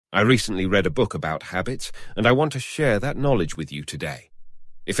I recently read a book about habits, and I want to share that knowledge with you today.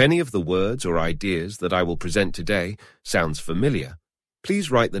 If any of the words or ideas that I will present today sounds familiar,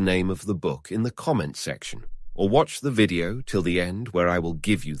 please write the name of the book in the comments section, or watch the video till the end where I will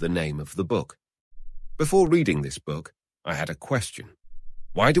give you the name of the book. Before reading this book, I had a question.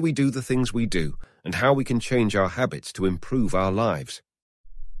 Why do we do the things we do, and how we can change our habits to improve our lives?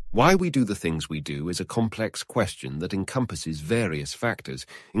 Why we do the things we do is a complex question that encompasses various factors,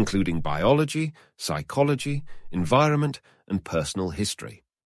 including biology, psychology, environment, and personal history.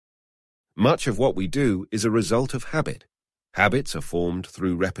 Much of what we do is a result of habit. Habits are formed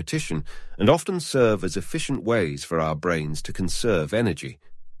through repetition and often serve as efficient ways for our brains to conserve energy.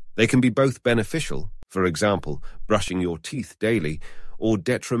 They can be both beneficial, for example, brushing your teeth daily, or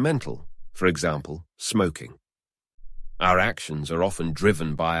detrimental, for example, smoking. Our actions are often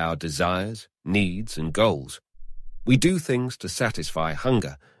driven by our desires, needs, and goals. We do things to satisfy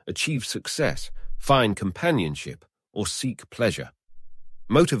hunger, achieve success, find companionship, or seek pleasure.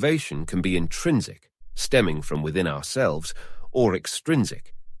 Motivation can be intrinsic, stemming from within ourselves, or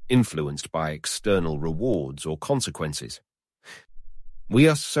extrinsic, influenced by external rewards or consequences. We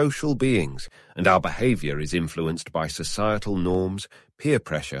are social beings, and our behavior is influenced by societal norms, peer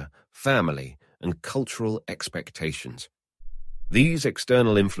pressure, family, and cultural expectations. These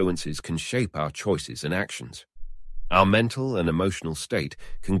external influences can shape our choices and actions. Our mental and emotional state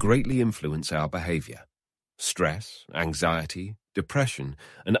can greatly influence our behavior. Stress, anxiety, depression,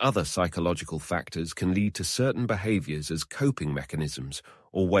 and other psychological factors can lead to certain behaviors as coping mechanisms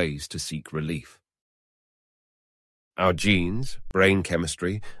or ways to seek relief. Our genes, brain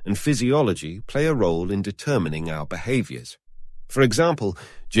chemistry, and physiology play a role in determining our behaviors. For example,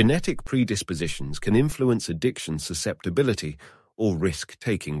 genetic predispositions can influence addiction susceptibility or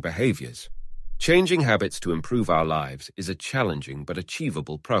risk-taking behaviors. Changing habits to improve our lives is a challenging but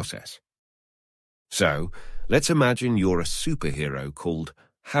achievable process. So, let's imagine you're a superhero called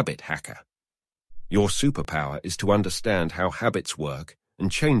Habit Hacker. Your superpower is to understand how habits work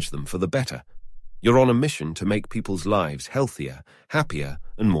and change them for the better. You're on a mission to make people's lives healthier, happier,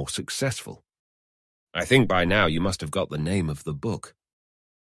 and more successful. I think by now you must have got the name of the book.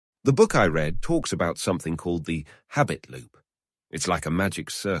 The book I read talks about something called the habit loop. It's like a magic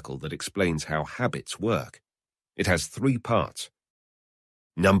circle that explains how habits work. It has 3 parts.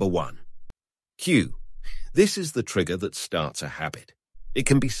 Number 1. Cue. This is the trigger that starts a habit. It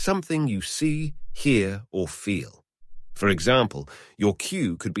can be something you see, hear, or feel. For example, your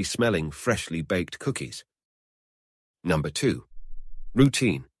cue could be smelling freshly baked cookies. Number 2.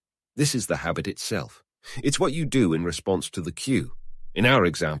 Routine. This is the habit itself. It's what you do in response to the cue. In our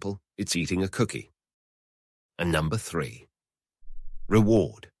example, it's eating a cookie. And number 3.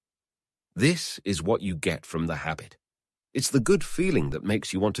 Reward. This is what you get from the habit. It's the good feeling that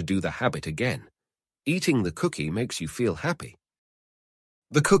makes you want to do the habit again. Eating the cookie makes you feel happy.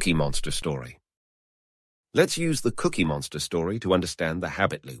 The Cookie Monster story. Let's use the Cookie Monster story to understand the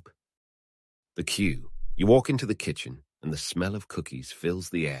habit loop. The cue. You walk into the kitchen and the smell of cookies fills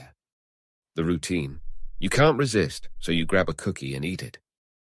the air. The routine. You can't resist, so you grab a cookie and eat it.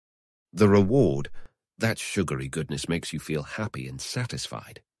 The reward. That sugary goodness makes you feel happy and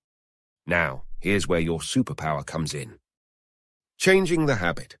satisfied. Now, here's where your superpower comes in. Changing the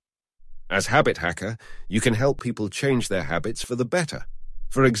habit. As habit hacker, you can help people change their habits for the better.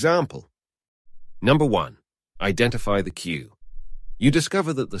 For example, number 1, identify the cue. You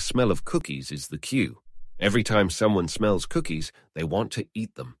discover that the smell of cookies is the cue. Every time someone smells cookies, they want to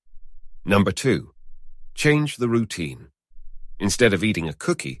eat them. Number 2, change the routine. Instead of eating a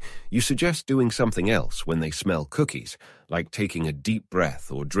cookie, you suggest doing something else when they smell cookies, like taking a deep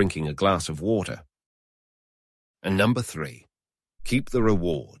breath or drinking a glass of water. And number 3, keep the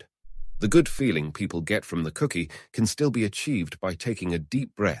reward. The good feeling people get from the cookie can still be achieved by taking a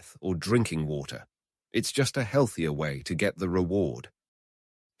deep breath or drinking water. It's just a healthier way to get the reward.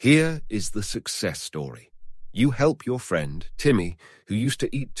 Here is the success story. You help your friend, Timmy, who used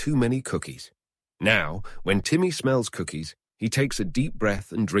to eat too many cookies. Now, when Timmy smells cookies, he takes a deep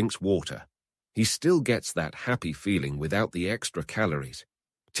breath and drinks water. He still gets that happy feeling without the extra calories.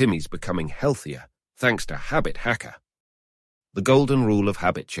 Timmy's becoming healthier, thanks to Habit Hacker. The Golden Rule of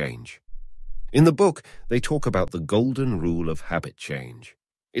Habit Change. In the book, they talk about the Golden Rule of Habit Change.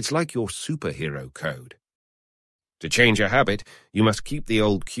 It's like your superhero code. To change a habit, you must keep the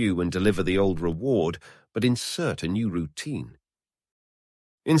old cue and deliver the old reward, but insert a new routine.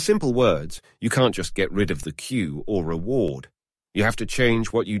 In simple words, you can't just get rid of the cue or reward. You have to change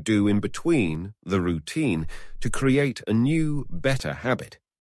what you do in between, the routine, to create a new, better habit.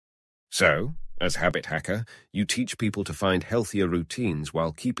 So, As habit hacker, you teach people to find healthier routines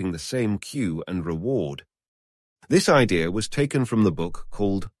while keeping the same cue and reward. This idea was taken from the book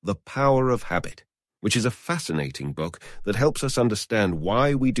called The Power of Habit, which is a fascinating book that helps us understand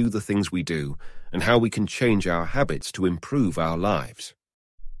why we do the things we do and how we can change our habits to improve our lives.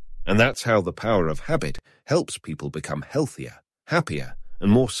 And that's how the power of habit helps people become healthier, happier,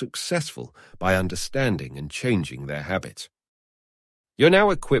 and more successful by understanding and changing their habits. You're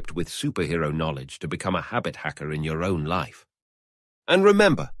now equipped with superhero knowledge to become a habit hacker in your own life. And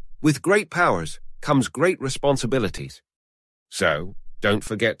remember, with great powers comes great responsibilities. So, don't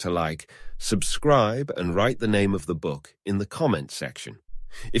forget to like, subscribe, and write the name of the book in the comments section.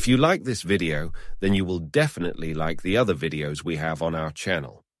 If you like this video, then you will definitely like the other videos we have on our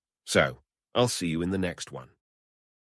channel. So, I'll see you in the next one.